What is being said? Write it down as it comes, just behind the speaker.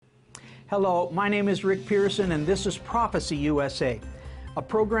Hello, my name is Rick Pearson and this is Prophecy USA, a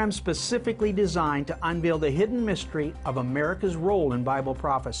program specifically designed to unveil the hidden mystery of America's role in Bible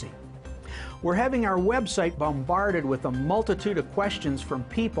prophecy. We're having our website bombarded with a multitude of questions from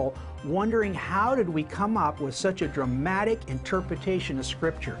people wondering how did we come up with such a dramatic interpretation of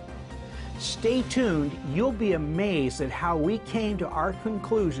Scripture. Stay tuned, you'll be amazed at how we came to our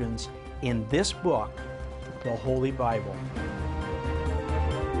conclusions in this book, the Holy Bible.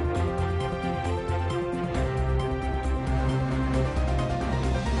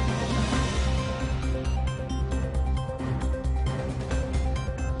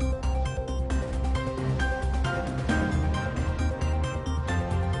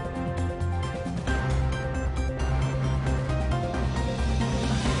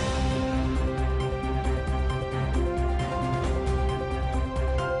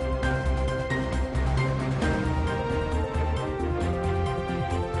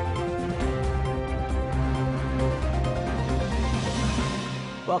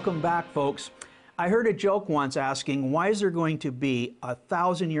 Welcome back, folks. I heard a joke once asking, why is there going to be a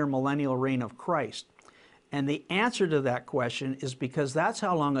 1,000-year millennial reign of Christ? And the answer to that question is because that's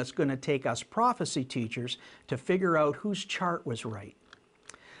how long it's going to take us prophecy teachers to figure out whose chart was right.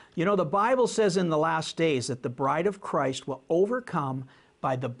 You know, the Bible says in the last days that the bride of Christ will overcome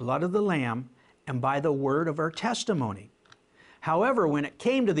by the blood of the Lamb and by the word of our testimony. However, when it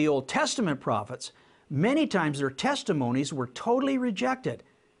came to the Old Testament prophets, many times their testimonies were totally rejected,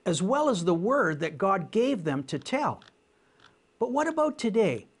 as well as the word that God gave them to tell. But what about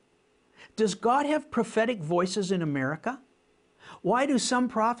today? Does God have prophetic voices in America? Why do some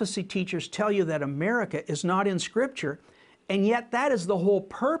prophecy teachers tell you that America is not in Scripture, and yet that is the whole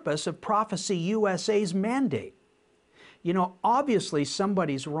purpose of Prophecy USA's mandate? You know, obviously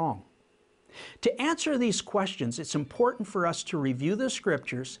somebody's wrong. To answer these questions, it's important for us to review the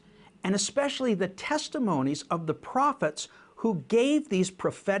Scriptures, and especially the testimonies of the prophets who gave these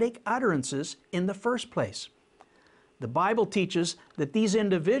prophetic utterances in the first place. The Bible teaches that these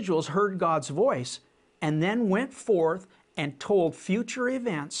individuals heard God's voice and then went forth and told future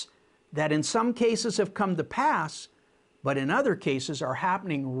events that in some cases have come to pass, but in other cases are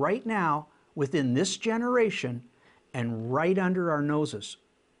happening right now within this generation and right under our noses.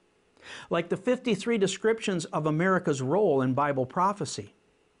 Like the 53 descriptions of America's role in Bible prophecy.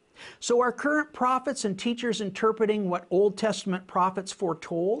 So are current prophets and teachers interpreting what Old Testament prophets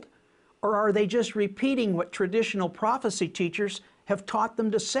foretold? Or are they just repeating what traditional prophecy teachers have taught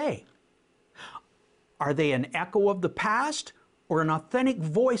them to say? Are they an echo of the past or an authentic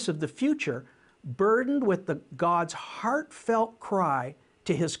voice of the future, burdened with God's heartfelt cry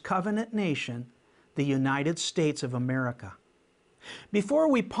to His covenant nation, the United States of America? Before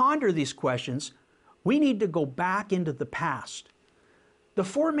we ponder these questions, we need to go back into the past. The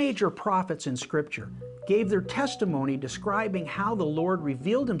four major prophets in Scripture gave their testimony describing how the Lord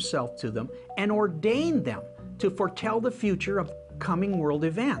revealed Himself to them and ordained them to foretell the future of coming world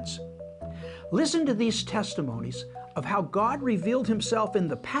events. Listen to these testimonies of how God revealed Himself in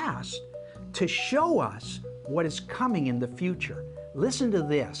the past to show us what is coming in the future. Listen to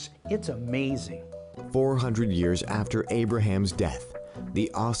this. It's amazing. 400 years after Abraham's death,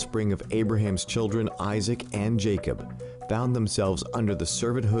 the offspring of Abraham's children, Isaac and Jacob, found themselves under the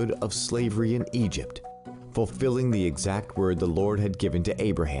servanthood of slavery in Egypt, fulfilling the exact word the Lord had given to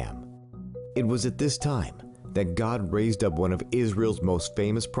Abraham. It was at this time that God raised up one of Israel's most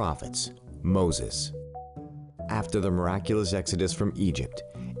famous prophets, Moses. After the miraculous exodus from Egypt,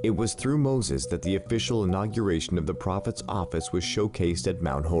 it was through Moses that the official inauguration of the prophet's office was showcased at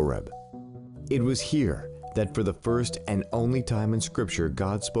Mount Horeb. It was here that for the first and only time in Scripture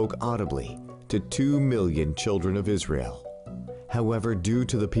God spoke audibly to 2 million children of Israel. However, due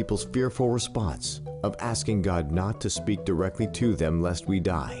to the people's fearful response of asking God not to speak directly to them lest we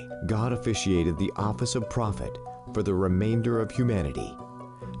die, God officiated the office of prophet for the remainder of humanity.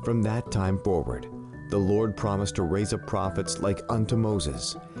 From that time forward, the Lord promised to raise up prophets like unto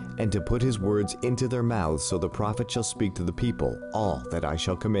Moses, and to put His words into their mouths, so the prophet shall speak to the people all that I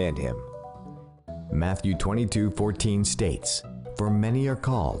shall command him. Matthew 22:14 states, "For many are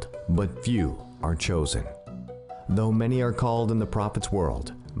called, but few are chosen." Though many are called in the prophet's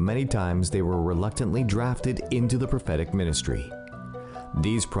world, many times they were reluctantly drafted into the prophetic ministry.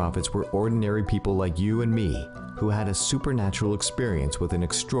 These prophets were ordinary people like you and me who had a supernatural experience with an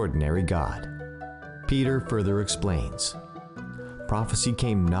extraordinary God. Peter further explains, "Prophecy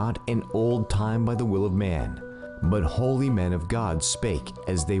came not in old time by the will of man, but holy men of God spake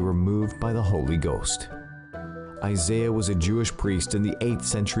as they were moved by the Holy Ghost." Isaiah was a Jewish priest in the 8th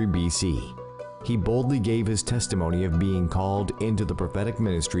century BC. he boldly gave his testimony of being called into the prophetic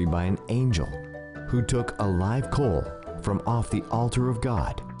ministry by an angel who took a live coal from off the altar of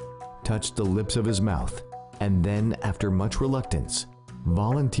God, touched the lips of his mouth, and then, after much reluctance,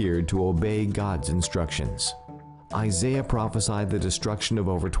 volunteered to obey God's instructions. Isaiah prophesied the destruction of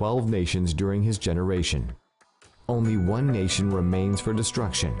over 12 nations during his generation. Only one nation remains for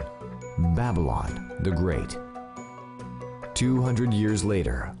destruction: Babylon the Great. 200 years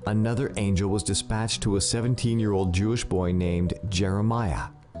later, another angel was dispatched to a 17-year-old Jewish boy named Jeremiah,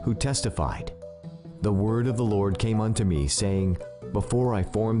 who testified, "The word of the Lord came unto me, saying, Before I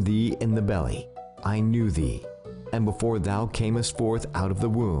formed thee in the belly, I knew thee, and before thou camest forth out of the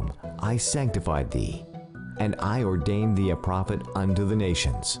womb, I sanctified thee, and I ordained thee a prophet unto the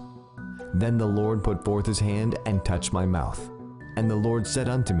nations. Then the Lord put forth his hand and touched my mouth. And the Lord said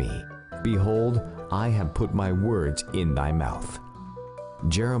unto me, Behold, I have put my words in thy mouth."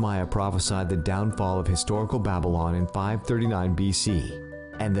 Jeremiah prophesied the downfall of historical Babylon in 539 BC,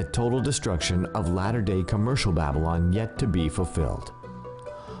 and the total destruction of latter-day commercial Babylon yet to be fulfilled.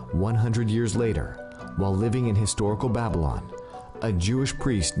 100 years later, while living in historical Babylon, a Jewish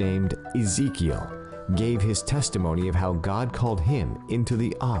priest named Ezekiel gave his testimony of how God called him into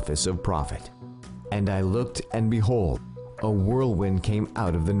the office of prophet. "And I looked, and behold, a whirlwind came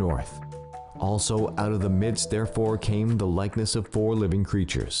out of the north. Also out of the midst therefore came the likeness of 4 living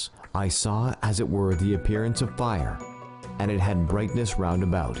creatures. I saw as it were the appearance of fire, and it had brightness round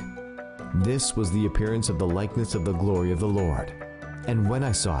about. This was the appearance of the likeness of the glory of the Lord. And when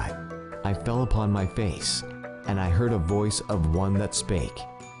I saw it, I fell upon my face, and I heard a voice of one that spake.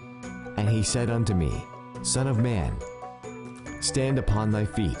 And he said unto me, Son of man, stand upon thy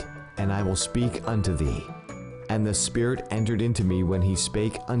feet, and I will speak unto thee. And the Spirit entered into me when he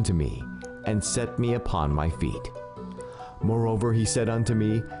spake unto me, and set me upon my feet. Moreover he said unto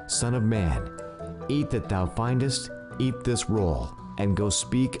me, Son of man, eat that thou findest, eat this roll, and go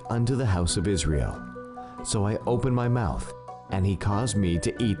speak unto the house of Israel. So I opened my mouth, and he caused me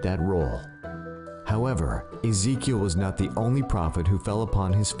to eat that roll." However, Ezekiel was not the only prophet who fell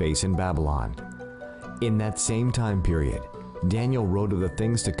upon his face in Babylon. In that same time period, Daniel wrote of the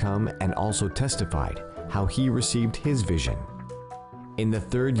things to come and also testified how he received his vision. "In the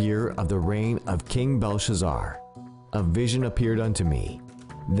 3rd year of the reign of King Belshazzar, a vision appeared unto me.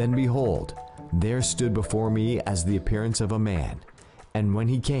 Then behold, there stood before me as the appearance of a man, and when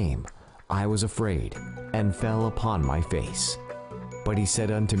he came, I was afraid, and fell upon my face. But he said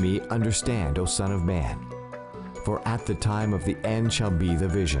unto me, Understand, O son of man, for at the time of the end shall be the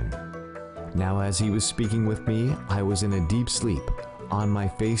vision. Now as he was speaking with me, I was in a deep sleep, on my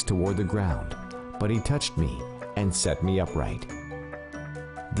face toward the ground, but he touched me, and set me upright."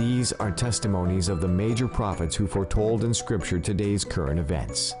 These are testimonies of the major prophets who foretold in Scripture today's current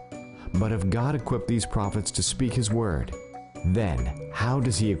events. But if God equipped these prophets to speak his word, then how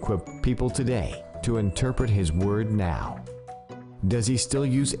does he equip people today to interpret his word now? Does he still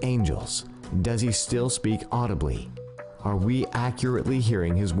use angels? Does he still speak audibly? Are we accurately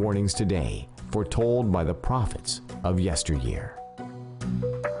hearing his warnings today, foretold by the prophets of yesteryear?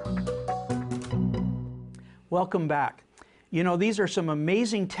 Welcome back. You know, these are some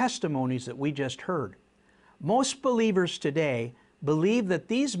amazing testimonies that we just heard. Most believers today believe that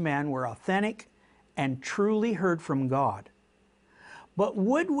these men were authentic and truly heard from God. But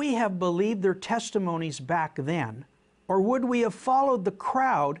would we have believed their testimonies back then, or would we have followed the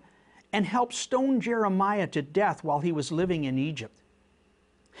crowd and helped stone Jeremiah to death while he was living in Egypt?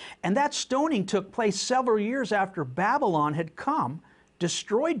 And that stoning took place several years after Babylon had come,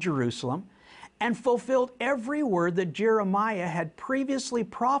 destroyed Jerusalem, and fulfilled every word that Jeremiah had previously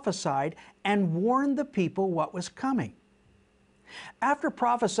prophesied and warned the people what was coming. After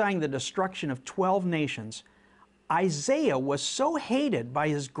prophesying the destruction of 12 nations, Isaiah was so hated by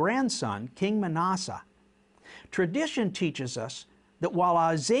his grandson, King Manasseh. Tradition teaches us that while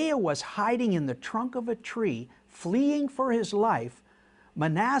Isaiah was hiding in the trunk of a tree, fleeing for his life,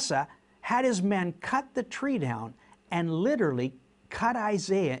 Manasseh had his men cut the tree down and literally cut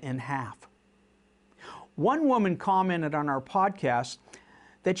Isaiah in half. One woman commented on our podcast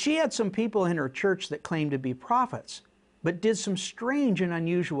that she had some people in her church that claimed to be prophets, but did some strange and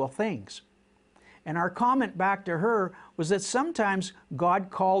unusual things. And our comment back to her was that sometimes God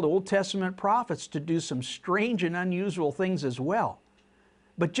called Old Testament prophets to do some strange and unusual things as well.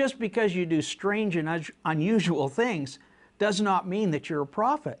 But just because you do strange and unusual things does not mean that you're a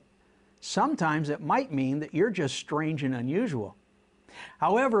prophet. Sometimes it might mean that you're just strange and unusual.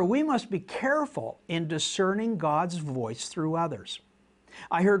 However, we must be careful in discerning God's voice through others.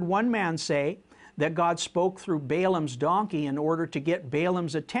 I heard one man say that God spoke through Balaam's donkey in order to get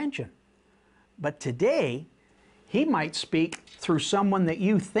Balaam's attention. But today, he might speak through someone that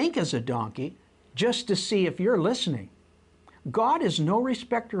you think is a donkey just to see if you're listening. God is no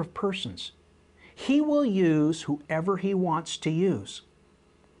respecter of persons. He will use whoever he wants to use.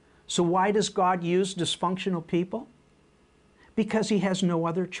 So why does God use dysfunctional people? Because he has no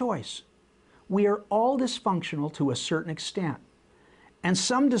other choice. We are all dysfunctional to a certain extent. And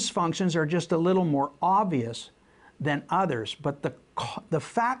some dysfunctions are just a little more obvious than others. But the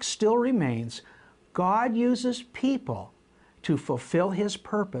fact still remains, God uses people to fulfill his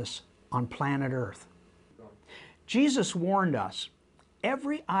purpose on planet Earth. Jesus warned us,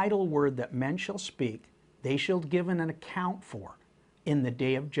 every idle word that men shall speak, they shall give an account for in the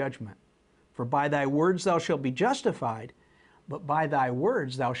day of judgment. For by thy words thou shalt be justified, but by thy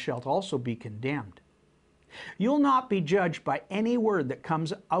words thou shalt also be condemned. You'll not be judged by any word that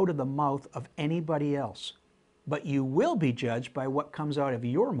comes out of the mouth of anybody else, but you will be judged by what comes out of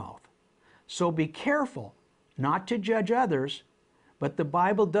your mouth. So be careful not to judge others, but the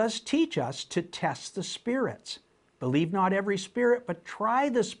Bible does teach us to test the spirits. Believe not every spirit, but try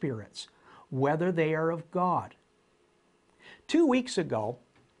the spirits, whether they are of God. 2 weeks ago,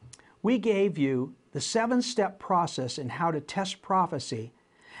 we gave you the 7-step process in how to test prophecy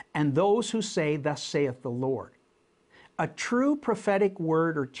and those who say, "Thus saith the Lord." A true prophetic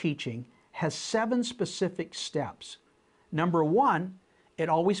word or teaching has 7 specific steps. Number 1, it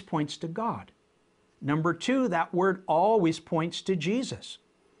always points to God. Number 2, that word always points to Jesus.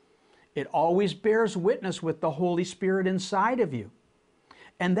 It always bears witness with the Holy Spirit inside of you.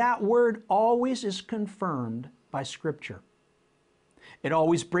 And that word always is confirmed by Scripture. It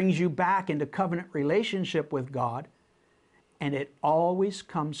always brings you back into covenant relationship with God, and it always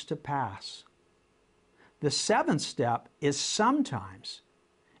comes to pass. The 7th step is sometimes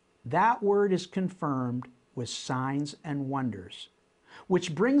that word is confirmed with signs and wonders,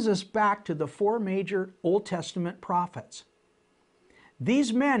 which brings us back to the 4 major Old Testament prophets.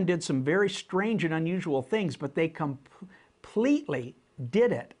 These men did some very strange and unusual things, but they completely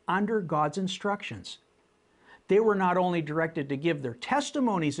did it under God's instructions. They were not only directed to give their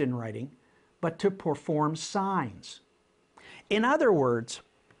testimonies in writing, but to perform signs. In other words,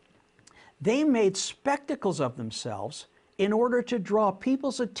 they made spectacles of themselves in order to draw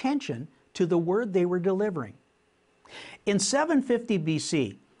people's attention to the word they were delivering. In 750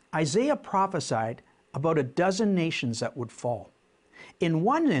 BC, Isaiah prophesied about a dozen nations that would fall. In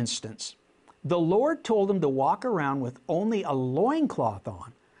one instance, the Lord told him to walk around with only a loincloth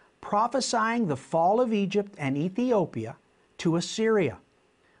on, prophesying the fall of Egypt and Ethiopia to Assyria.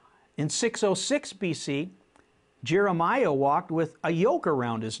 In 606 BC, Jeremiah walked with a yoke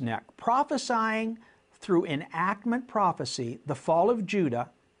around his neck, prophesying through enactment prophecy the fall of Judah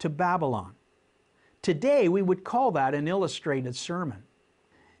to Babylon. Today, we would call that an illustrated sermon.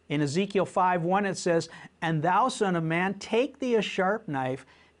 In Ezekiel 5:1 it says, "And thou, son of man, take thee a sharp knife,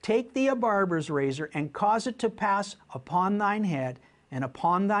 take thee a barber's razor, and cause it to pass upon thine head and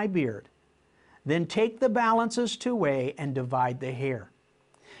upon thy beard. Then take the balances to weigh and divide the hair."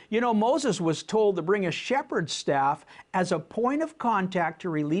 You know, Moses was told to bring a shepherd's staff as a point of contact to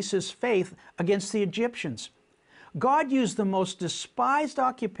release his faith against the Egyptians. God used the most despised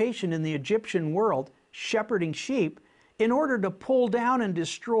occupation in the Egyptian world, shepherding sheep, in order to pull down and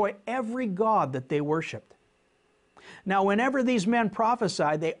destroy every god that they worshiped. Now, whenever these men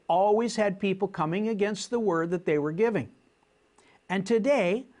prophesied, they always had people coming against the word that they were giving. And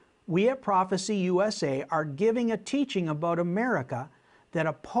today, we at Prophecy USA are giving a teaching about America that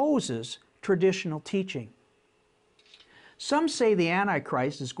opposes traditional teaching. Some say the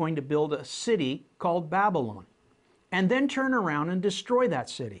Antichrist is going to build a city called Babylon and then turn around and destroy that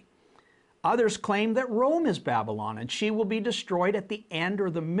city. Others claim that Rome is Babylon and she will be destroyed at the end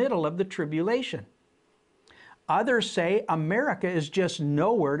or the middle of the tribulation. Others say America is just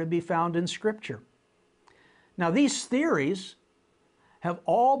nowhere to be found in Scripture. Now, these theories have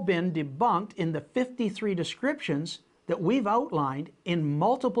all been debunked in the 53 descriptions that we've outlined in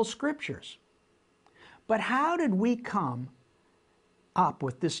multiple scriptures. But how did we come up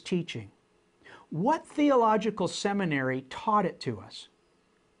with this teaching? What theological seminary taught it to us?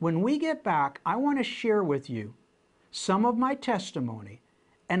 When we get back, I want to share with you some of my testimony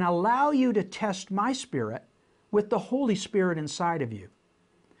and allow you to test my spirit with the Holy Spirit inside of you.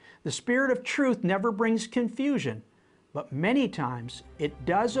 The Spirit of truth never brings confusion, but many times it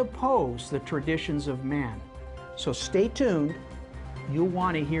does oppose the traditions of man. So stay tuned. You'll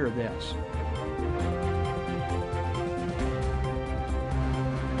want to hear this.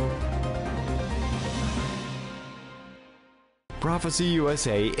 Prophecy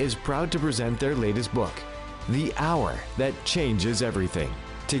USA is proud to present their latest book, The Hour That Changes Everything.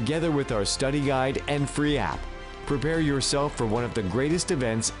 Together with our study guide and free app, prepare yourself for one of the greatest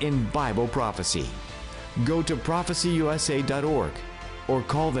events in Bible prophecy. Go to prophecyusa.org or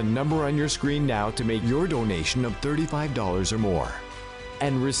call the number on your screen now to make your donation of $35 or more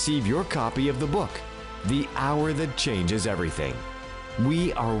and receive your copy of the book, The Hour That Changes Everything.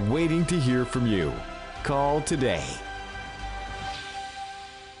 We are waiting to hear from you. Call today.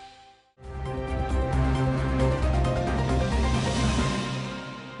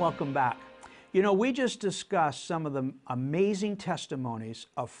 Welcome back. You know, we just discussed some of the amazing testimonies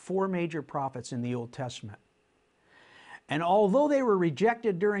of 4 major prophets in the Old Testament. And although they were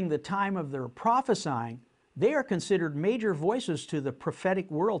rejected during the time of their prophesying, they are considered major voices to the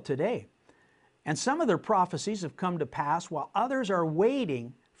prophetic world today. And some of their prophecies have come to pass while others are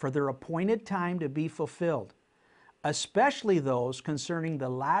waiting for their appointed time to be fulfilled, especially those concerning the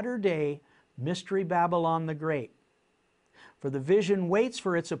latter-day Mystery Babylon the Great. For the vision waits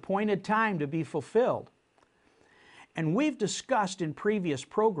for its appointed time to be fulfilled. And we've discussed in previous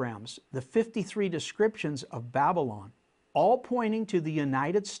programs the 53 descriptions of Babylon, all pointing to the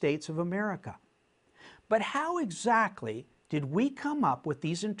United States of America. But how exactly did we come up with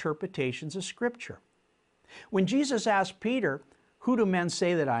these interpretations of Scripture? When Jesus asked Peter, "Who do men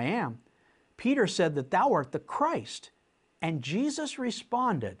say that I am?" Peter said that thou art the Christ. And Jesus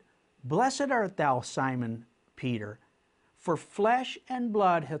responded, "Blessed art thou, Simon Peter, for flesh and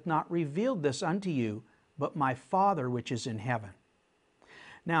blood hath not revealed this unto you, but my Father which is in heaven."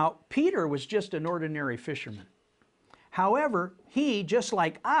 Now, Peter was just an ordinary fisherman. However, he, just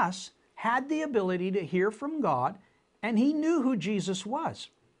like us, had the ability to hear from God, and he knew who Jesus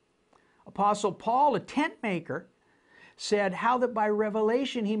was. Apostle Paul, a tent maker, said, "How that by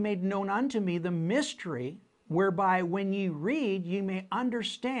revelation he made known unto me the mystery, whereby when ye read ye may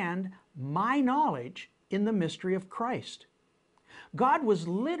understand my knowledge in the mystery of Christ." God was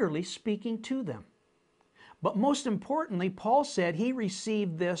literally speaking to them. But most importantly, Paul said he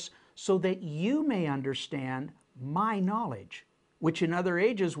received this so that you may understand my knowledge, which in other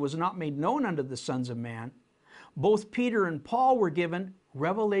ages was not made known unto the sons of man. Both Peter and Paul were given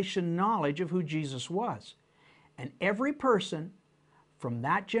revelation knowledge of who Jesus was. And every person from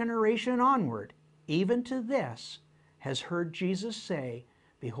that generation onward, even to this, has heard Jesus say,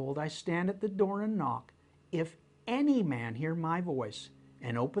 "Behold, I stand at the door and knock. If any man hear my voice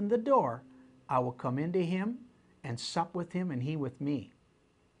and open the door, I will come into him and sup with him and he with me."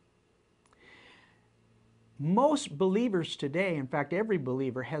 Most believers today, in fact every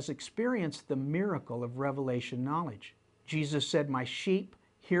believer, has experienced the miracle of revelation knowledge. Jesus said, "My sheep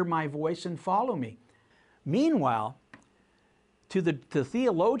hear my voice and follow me." Meanwhile, to the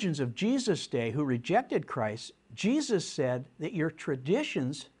theologians of Jesus' day who rejected Christ, Jesus said that your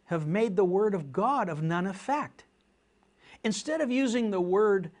traditions have made the Word of God of none effect. Instead of using the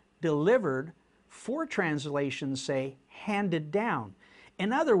word delivered, 4 translations say handed down.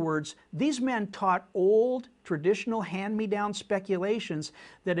 In other words, these men taught old, traditional hand-me-down speculations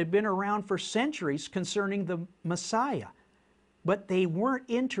that had been around for centuries concerning the Messiah, but they weren't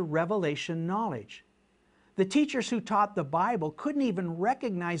into revelation knowledge. The teachers who taught the Bible couldn't even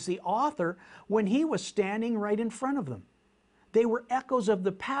recognize the author when he was standing right in front of them. They were echoes of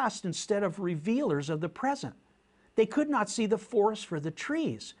the past instead of revealers of the present. They could not see the forest for the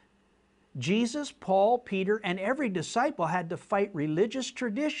trees. Jesus, Paul, Peter, and every disciple had to fight religious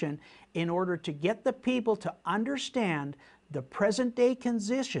tradition in order to get the people to understand the present-day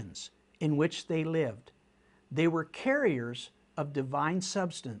conditions in which they lived. They were carriers of divine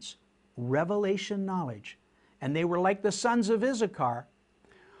substance, revelation knowledge, and they were like the sons of Issachar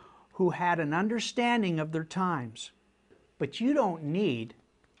who had an understanding of their times. But you don't need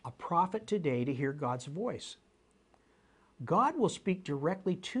a prophet today to hear God's voice. God will speak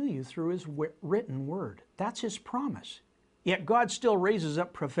directly to you through His written word. That's His promise. Yet God still raises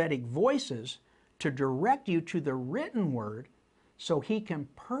up prophetic voices to direct you to the written word so He can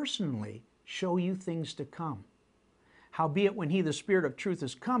personally show you things to come. Howbeit, when He, the Spirit of truth,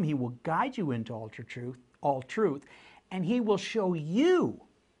 is come, He will guide you into all truth, and He will show you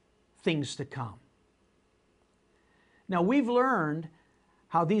things to come. Now, we've learned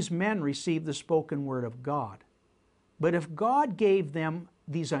how these men received the spoken word of God. But if God gave them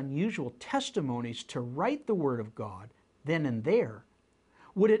these unusual testimonies to write the Word of God then and there,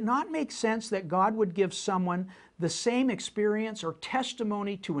 would it not make sense that God would give someone the same experience or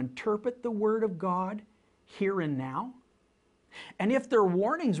testimony to interpret the Word of God here and now? And if their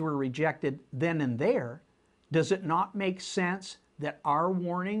warnings were rejected then and there, does it not make sense that our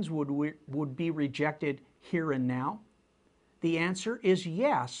warnings would be rejected here and now? The answer is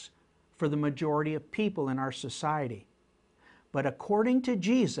yes for the majority of people in our society. but according to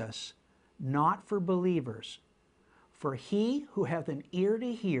Jesus, not for believers. For he who hath an ear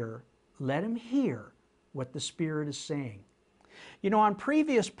to hear, let him hear what the Spirit is saying. You know, on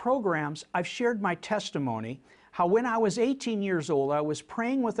previous programs, I've shared my testimony, how when I was 18 years old, I was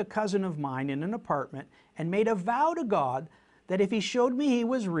praying with a cousin of mine in an apartment and made a vow to God that if He showed me He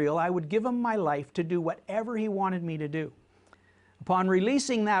was real, I would give Him my life to do whatever He wanted me to do. Upon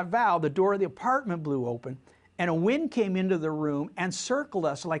releasing that vow, the door of the apartment blew open, and a wind came into the room and circled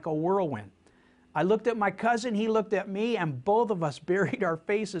us like a whirlwind. I looked at my cousin, he looked at me, and both of us buried our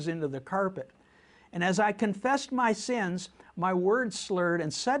faces into the carpet. And as I confessed my sins, my words slurred,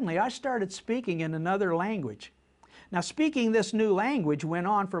 and suddenly I started speaking in another language. Now, speaking this new language went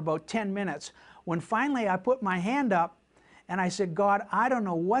on for about 10 minutes, when finally I put my hand up and I said, God, I don't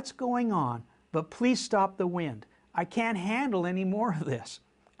know what's going on, but please stop the wind. I can't handle any more of this.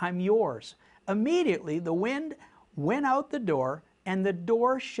 I'm yours. Immediately, the wind went out the door, and the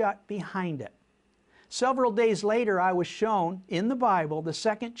door shut behind it. Several days later, I was shown in the Bible the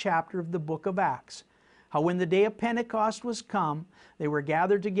 2nd chapter of the book of Acts, how when the day of Pentecost was come, they were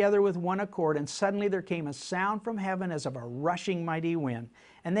gathered together with one accord, and suddenly there came a sound from heaven as of a rushing mighty wind,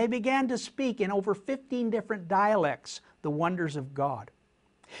 and they began to speak in over 15 different dialects the wonders of God.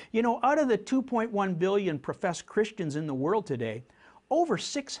 You know, out of the 2.1 billion professed Christians in the world today, over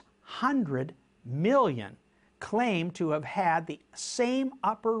 600 million claim to have had the same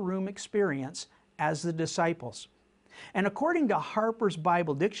upper room experience as the disciples. And according to Harper's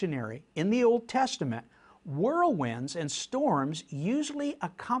Bible Dictionary, in the Old Testament, whirlwinds and storms usually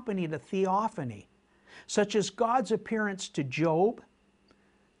accompanied a theophany, such as God's appearance to Job,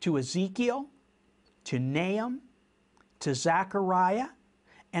 to Ezekiel, to Nahum, to Zechariah,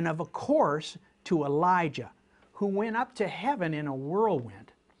 and of course to Elijah, who went up to heaven in a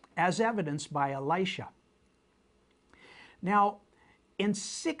whirlwind, as evidenced by Elisha. Now, in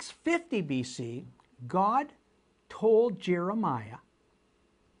 650 BC, God told Jeremiah,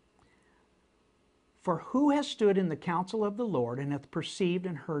 "For who hath stood in the counsel of the Lord, and hath perceived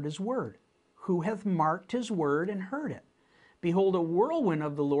and heard His word? Who hath marked His word and heard it? Behold, a whirlwind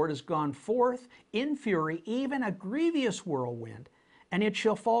of the Lord is gone forth in fury, even a grievous whirlwind, and it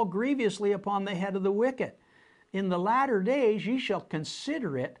shall fall grievously upon the head of the wicked. In the latter days ye shall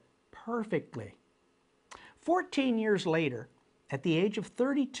consider it perfectly." 14 years later, at the age of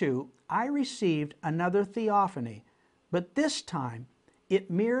 32, I received another theophany, but this time it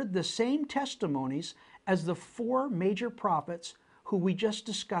mirrored the same testimonies as the 4 major prophets who we just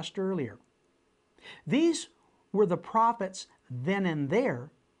discussed earlier. These were the prophets then and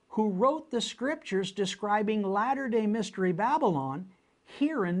there who wrote the scriptures describing latter-day Mystery Babylon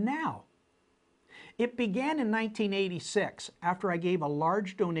here and now. It began in 1986 after I gave a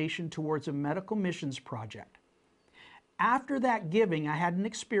large donation towards a medical missions project. After that giving, I had an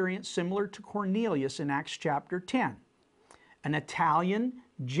experience similar to Cornelius in Acts chapter 10. An Italian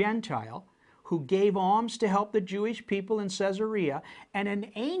Gentile who gave alms to help the Jewish people in Caesarea, and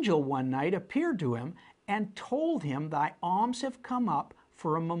an angel one night appeared to him and told him, "Thy alms have come up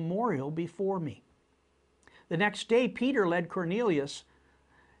for a memorial before me." The next day, Peter led Cornelius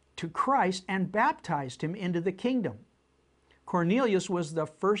to Christ and baptized him into the kingdom. Cornelius was the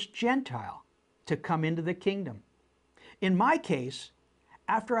first Gentile to come into the kingdom. In my case,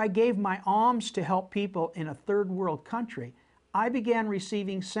 after I gave my alms to help people in a third world country, I began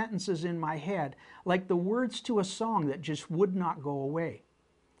receiving sentences in my head like the words to a song that just would not go away.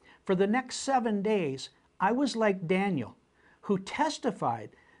 For the next 7 days, I was like Daniel, who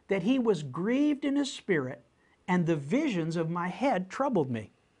testified that he was grieved in his spirit, and the visions of my head troubled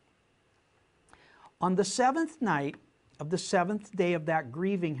me. On the 7th night of the 7th day of that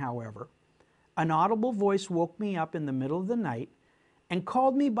grieving, however, an audible voice woke me up in the middle of the night and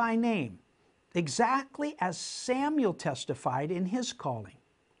called me by name, exactly as Samuel testified in his calling.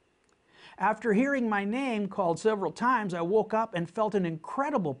 After hearing my name called several times, I woke up and felt an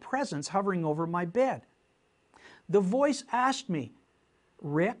incredible presence hovering over my bed. The voice asked me,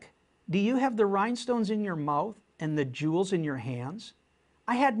 "Rick, do you have the rhinestones in your mouth and the jewels in your hands?"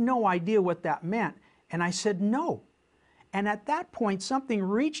 I had no idea what that meant, and I said no. And at that point, something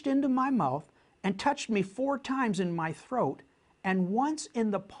reached into my mouth and touched me 4 times in my throat and once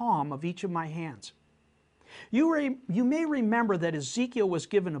in the palm of each of my hands. You may remember that Ezekiel was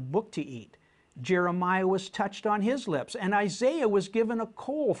given a book to eat, Jeremiah was touched on his lips, and Isaiah was given a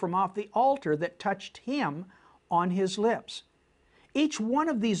coal from off the altar that touched him on his lips. Each one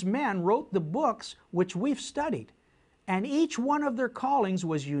of these men wrote the books which we've studied, and each one of their callings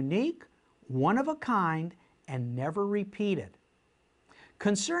was unique, one of a kind, and never repeated.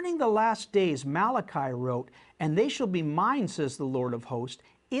 Concerning the last days, Malachi wrote, "And they shall be mine, says the Lord of hosts,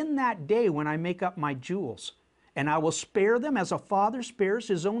 in that day when I make up my jewels. And I will spare them as a father spares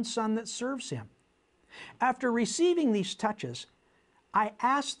his own son that serves him." After receiving these touches, I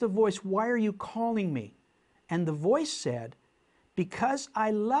asked the voice, "Why are you calling me?" And the voice said, "Because I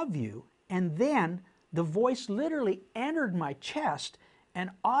love you." And then the voice literally entered my chest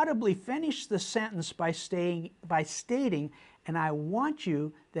and audibly finished the sentence by stating, "And I want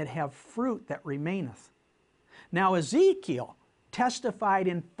you that have fruit that remaineth." Now Ezekiel testified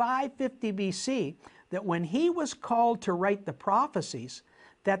in 550 BC that when he was called to write the prophecies,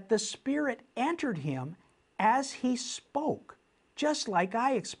 that the Spirit entered him as he spoke, just like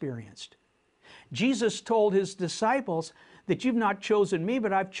I experienced. Jesus told his disciples that you've not chosen me,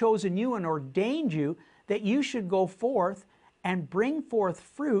 but I've chosen you and ordained you that you should go forth and bring forth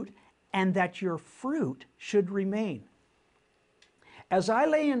fruit, and that your fruit should remain. As I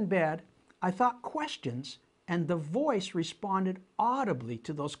lay in bed, I thought questions, and the voice responded audibly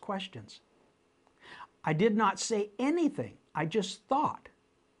to those questions. I did not say anything, I just thought.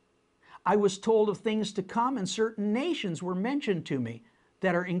 I was told of things to come, and certain nations were mentioned to me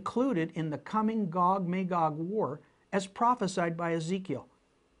that are included in the coming Gog-Magog war as prophesied by Ezekiel.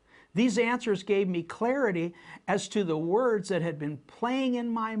 These answers gave me clarity as to the words that had been playing in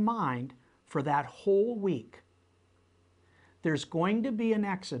my mind for that whole week. There's going to be an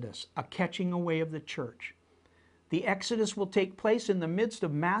exodus, a catching away of the church. The exodus will take place in the midst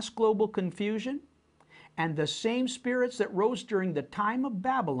of mass global confusion, and the same spirits that rose during the time of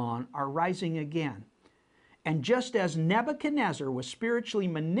Babylon are rising again. And just as Nebuchadnezzar was spiritually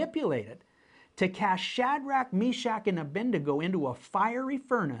manipulated to cast Shadrach, Meshach, and Abednego into a fiery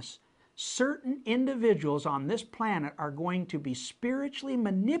furnace, certain individuals on this planet are going to be spiritually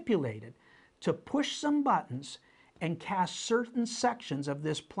manipulated to push some buttons and cast certain sections of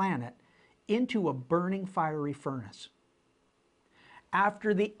this planet into a burning fiery furnace.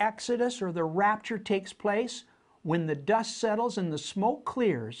 After the Exodus or the rapture takes place, when the dust settles and the smoke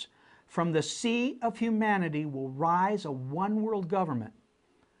clears, from the sea of humanity will rise a one-world government.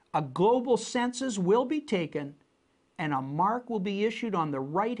 A global census will be taken, and a mark will be issued on the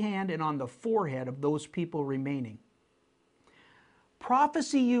right hand and on the forehead of those people remaining.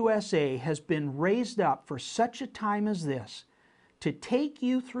 Prophecy USA has been raised up for such a time as this to take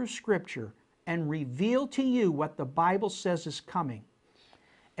you through Scripture and reveal to you what the Bible says is coming.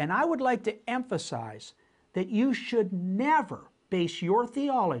 And I would like to emphasize that you should never base your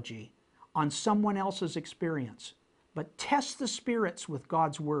theology on someone else's experience, but test the spirits with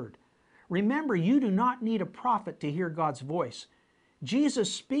God's Word. Remember, you do not need a prophet to hear God's voice.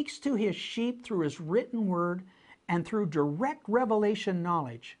 Jesus speaks to His sheep through His written Word and through direct revelation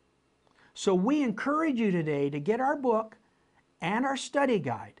knowledge. So we encourage you today to get our book and our study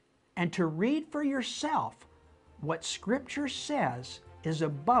guide and to read for yourself what Scripture says is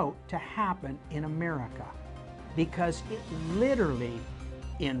about to happen in America, because it literally,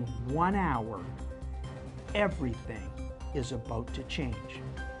 in 1 hour, everything is about to change.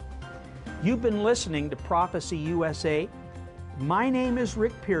 You've been listening to Prophecy USA. My name is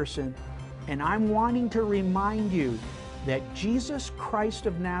Rick Pearson, and I'm wanting to remind you that Jesus Christ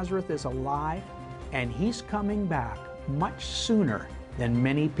of Nazareth is alive, and He's coming back much sooner than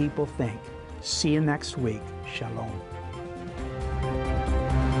many people think. See you next week. Shalom.